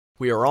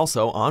We are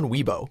also on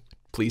Weibo.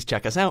 Please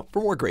check us out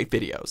for more great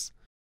videos.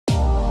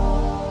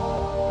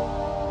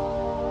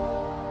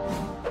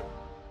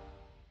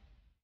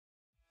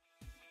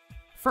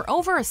 For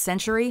over a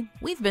century,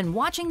 we've been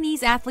watching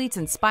these athletes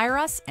inspire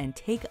us and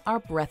take our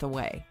breath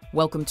away.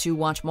 Welcome to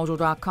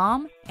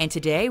WatchMojo.com, and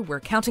today we're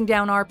counting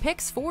down our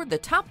picks for the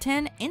top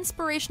 10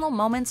 inspirational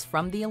moments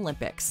from the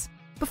Olympics.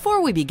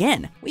 Before we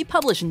begin, we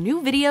publish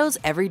new videos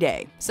every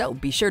day, so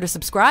be sure to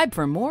subscribe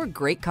for more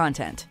great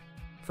content.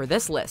 For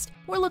this list,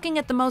 we're looking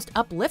at the most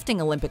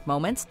uplifting Olympic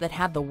moments that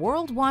had the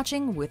world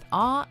watching with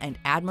awe and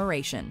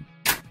admiration.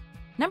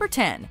 Number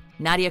 10.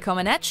 Nadia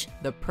Comaneci,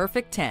 The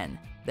Perfect 10.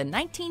 The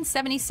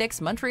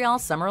 1976 Montreal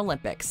Summer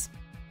Olympics.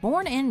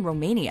 Born in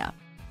Romania,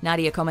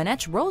 Nadia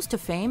Comaneci rose to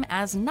fame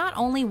as not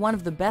only one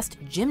of the best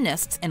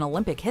gymnasts in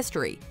Olympic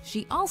history,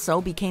 she also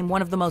became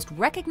one of the most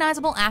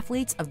recognizable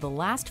athletes of the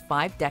last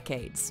 5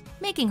 decades.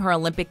 Making her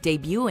Olympic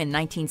debut in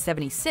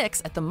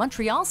 1976 at the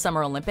Montreal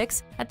Summer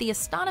Olympics at the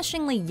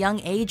astonishingly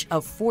young age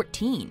of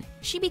 14,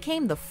 she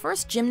became the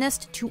first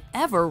gymnast to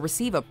ever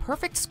receive a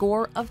perfect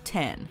score of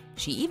 10.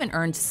 She even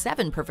earned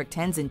 7 perfect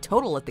 10s in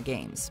total at the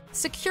Games.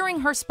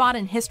 Securing her spot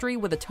in history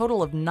with a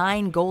total of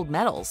 9 gold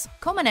medals,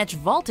 Comaneci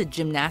vaulted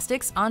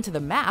gymnastics onto the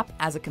map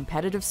as a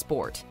competitive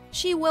sport.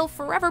 She will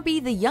forever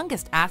be the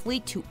youngest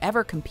athlete to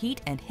ever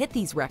compete and hit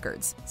these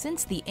records,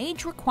 since the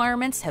age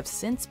requirements have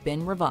since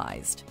been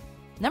revised.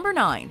 Number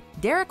 9.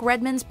 Derek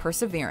Redmond's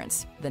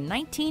Perseverance, the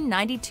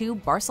 1992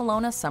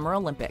 Barcelona Summer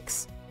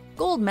Olympics.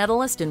 Gold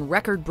medalist and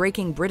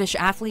record-breaking British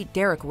athlete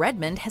Derek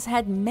Redmond has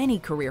had many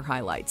career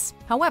highlights.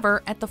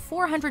 However, at the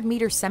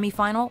 400-meter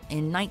semifinal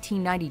in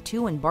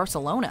 1992 in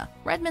Barcelona,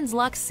 Redmond's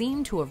luck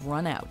seemed to have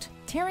run out.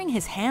 Tearing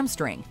his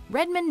hamstring,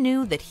 Redmond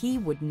knew that he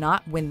would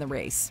not win the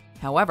race.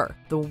 However,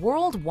 the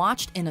world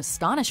watched in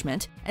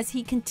astonishment as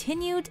he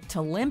continued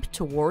to limp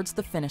towards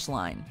the finish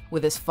line.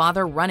 With his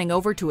father running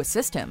over to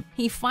assist him,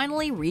 he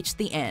finally reached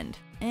the end.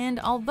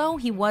 And although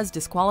he was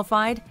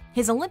disqualified,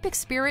 his Olympic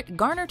spirit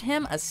garnered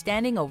him a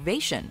standing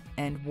ovation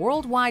and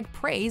worldwide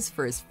praise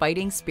for his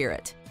fighting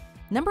spirit.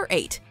 Number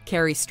 8.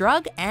 Kerri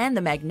Strug and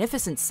the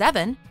Magnificent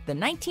Seven, the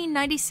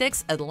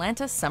 1996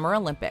 Atlanta Summer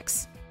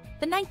Olympics.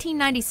 The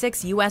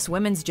 1996 U.S.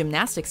 women's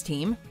gymnastics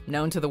team,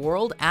 known to the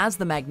world as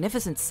the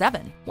Magnificent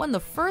Seven, won the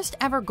first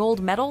ever gold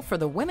medal for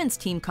the women's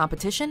team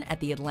competition at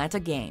the Atlanta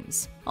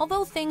Games.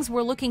 Although things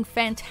were looking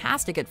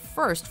fantastic at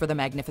first for the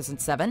Magnificent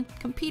Seven,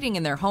 competing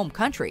in their home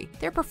country,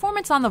 their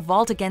performance on the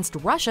vault against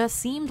Russia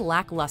seemed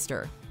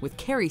lackluster, with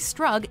Kerri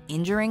Strug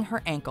injuring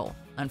her ankle.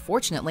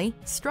 Unfortunately,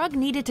 Strug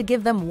needed to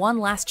give them one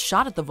last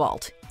shot at the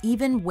vault,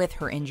 even with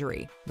her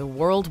injury. The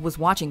world was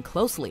watching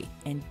closely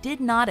and did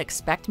not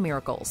expect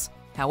miracles.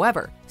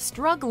 However,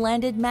 Strug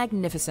landed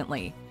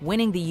magnificently,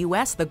 winning the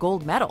U.S. the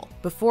gold medal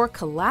before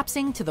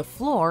collapsing to the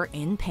floor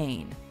in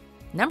pain.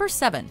 Number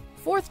 7.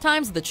 Fourth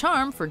time's the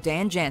charm for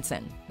Dan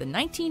Jansen, the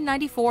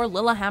 1994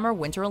 Lillehammer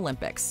Winter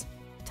Olympics.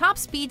 Top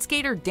speed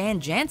skater Dan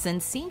Jansen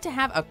seemed to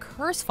have a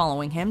curse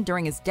following him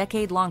during his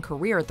decade-long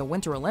career at the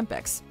Winter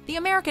Olympics. The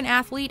American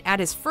athlete, at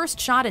his first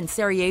shot in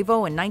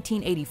Sarajevo in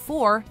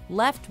 1984,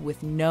 left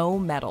with no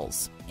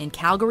medals. In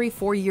Calgary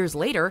 4 years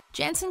later,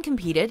 Jansen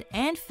competed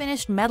and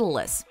finished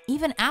medalless,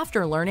 even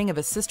after learning of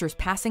his sister's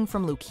passing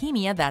from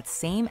leukemia that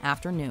same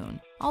afternoon.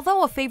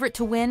 Although a favorite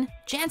to win,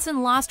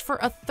 Jansen lost for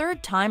a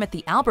 3rd time at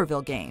the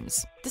Albertville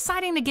Games.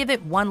 Deciding to give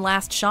it one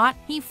last shot,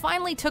 he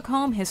finally took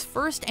home his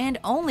first and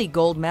only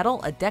gold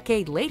medal a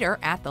decade later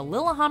at the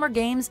Lillehammer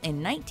Games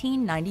in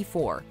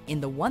 1994 in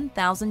the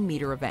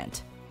 1,000-meter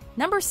event.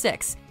 Number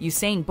 6.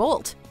 Usain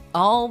Bolt,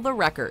 All the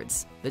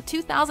Records, the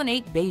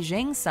 2008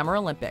 Beijing Summer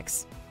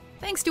Olympics.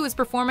 Thanks to his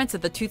performance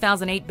at the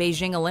 2008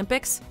 Beijing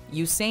Olympics,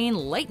 Usain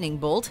Lightning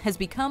Bolt has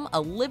become a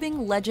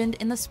living legend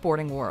in the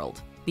sporting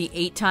world. The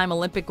 8-time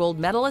Olympic gold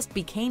medalist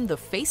became the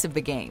face of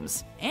the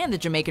Games, and the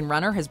Jamaican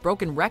runner has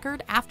broken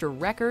record after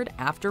record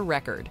after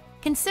record.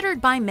 Considered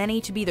by many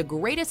to be the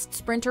greatest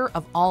sprinter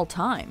of all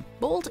time,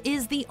 Bolt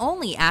is the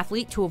only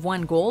athlete to have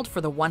won gold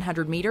for the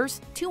 100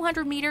 meters,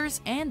 200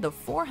 meters, and the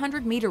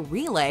 400-meter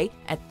relay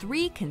at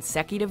 3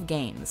 consecutive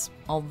games.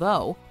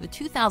 Although, the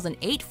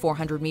 2008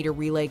 400-meter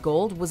relay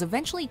gold was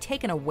eventually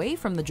taken away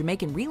from the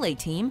Jamaican relay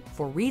team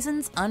for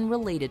reasons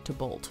unrelated to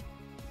Bolt.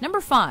 Number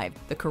 5.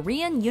 The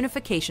Korean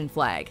Unification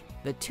Flag,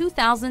 the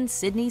 2000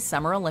 Sydney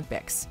Summer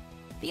Olympics.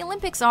 The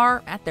Olympics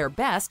are, at their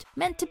best,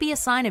 meant to be a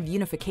sign of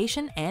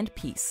unification and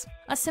peace.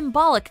 A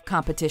symbolic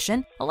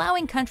competition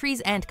allowing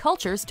countries and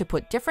cultures to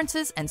put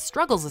differences and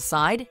struggles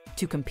aside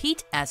to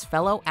compete as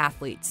fellow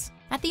athletes.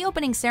 At the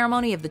opening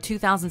ceremony of the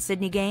 2000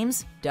 Sydney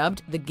Games,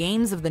 dubbed the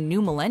Games of the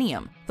New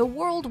Millennium, the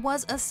world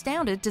was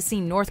astounded to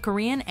see North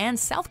Korean and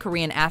South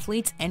Korean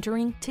athletes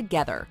entering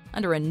together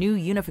under a new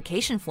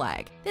unification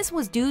flag. This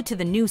was due to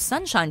the new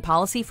Sunshine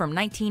Policy from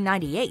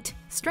 1998,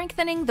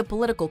 strengthening the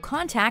political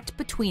contact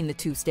between the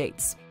two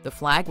states. The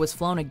flag was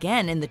flown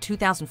again in the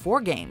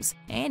 2004 Games,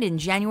 and in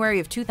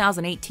January of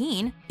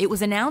 2018, it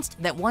was announced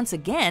that once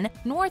again,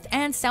 North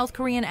and South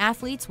Korean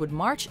athletes would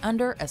march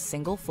under a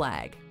single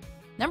flag.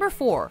 Number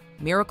 4.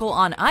 Miracle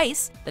on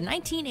Ice, the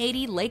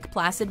 1980 Lake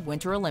Placid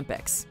Winter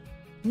Olympics.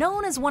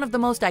 Known as one of the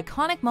most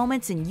iconic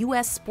moments in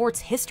U.S. sports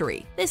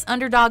history, this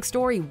underdog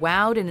story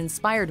wowed and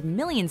inspired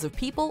millions of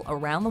people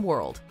around the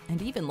world, and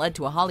even led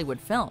to a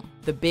Hollywood film.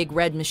 The Big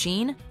Red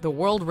Machine, the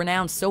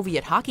world-renowned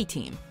Soviet hockey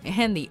team,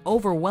 and the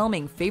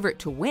overwhelming favorite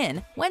to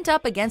win, went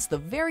up against the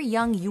very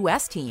young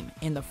U.S. team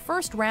in the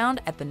first round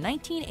at the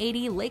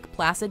 1980 Lake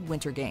Placid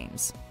Winter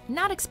Games.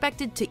 Not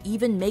expected to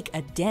even make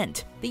a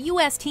dent, the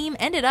U.S. team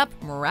ended up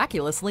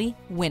miraculously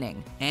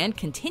winning, and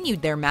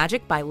continued their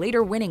magic by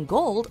later winning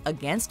gold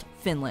against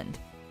Finland.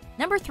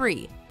 Number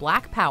 3.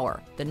 Black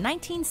Power, the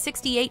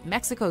 1968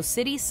 Mexico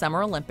City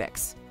Summer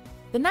Olympics.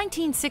 The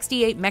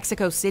 1968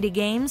 Mexico City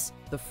Games,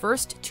 the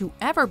first to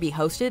ever be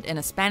hosted in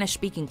a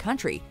Spanish-speaking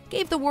country,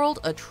 gave the world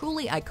a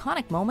truly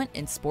iconic moment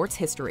in sports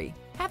history.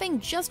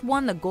 Having just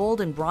won the gold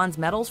and bronze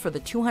medals for the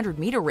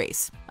 200-meter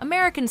race,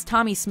 Americans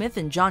Tommy Smith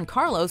and John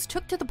Carlos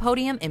took to the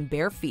podium in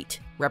bare feet,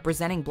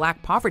 representing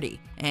Black poverty,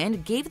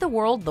 and gave the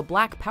world the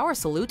Black Power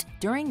salute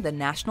during the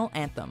national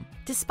anthem.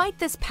 Despite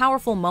this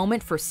powerful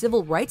moment for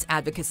civil rights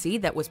advocacy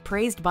that was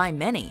praised by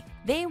many,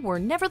 they were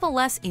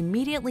nevertheless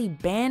immediately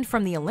banned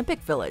from the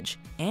Olympic Village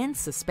and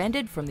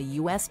suspended from the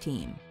U.S.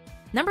 team.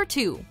 Number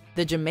 2.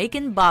 The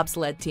Jamaican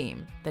Bobsled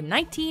Team, the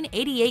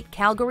 1988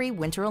 Calgary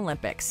Winter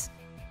Olympics.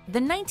 The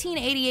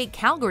 1988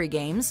 Calgary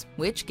Games,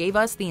 which gave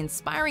us the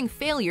inspiring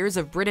failures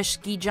of British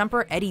ski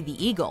jumper Eddie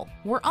the Eagle,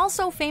 were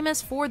also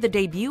famous for the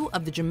debut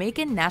of the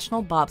Jamaican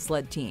national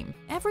bobsled team.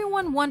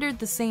 Everyone wondered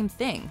the same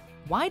thing.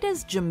 Why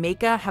does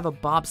Jamaica have a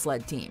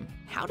bobsled team?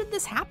 How did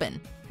this happen?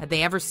 Had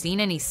they ever seen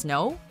any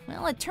snow?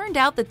 Well, it turned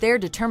out that their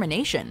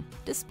determination,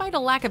 despite a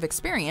lack of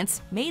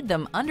experience, made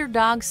them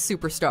underdog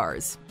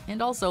superstars,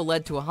 and also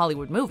led to a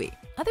Hollywood movie.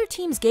 Other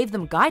teams gave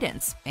them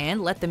guidance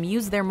and let them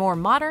use their more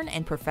modern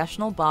and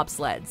professional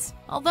bobsleds.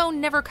 Although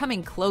never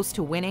coming close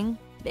to winning,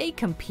 they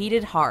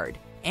competed hard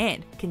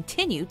and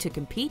continue to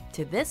compete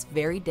to this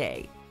very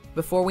day.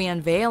 Before we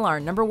unveil our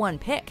number 1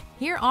 pick,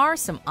 here are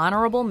some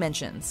honorable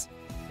mentions.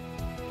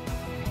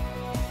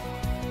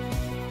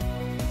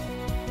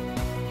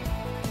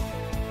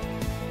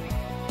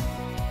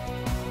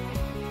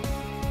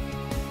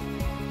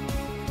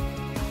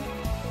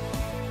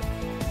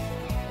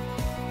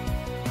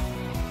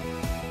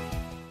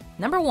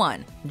 Number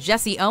 1.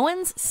 Jesse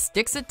Owens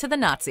sticks it to the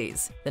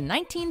Nazis, the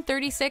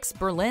 1936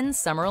 Berlin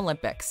Summer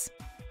Olympics.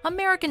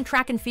 American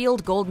track and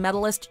field gold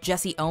medalist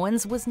Jesse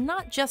Owens was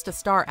not just a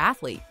star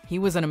athlete, he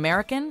was an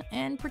American,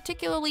 and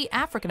particularly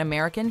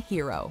African-American,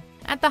 hero.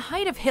 At the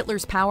height of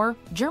Hitler's power,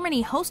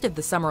 Germany hosted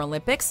the Summer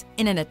Olympics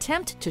in an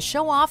attempt to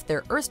show off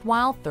their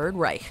erstwhile Third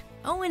Reich.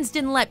 Owens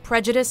didn't let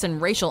prejudice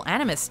and racial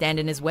animus stand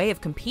in his way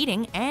of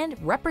competing and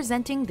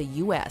representing the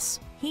U.S.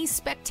 He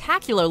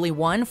spectacularly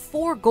won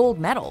 4 gold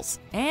medals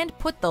and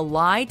put the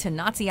lie to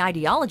Nazi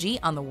ideology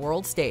on the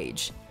world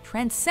stage,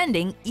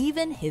 transcending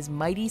even his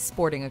mighty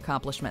sporting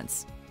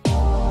accomplishments.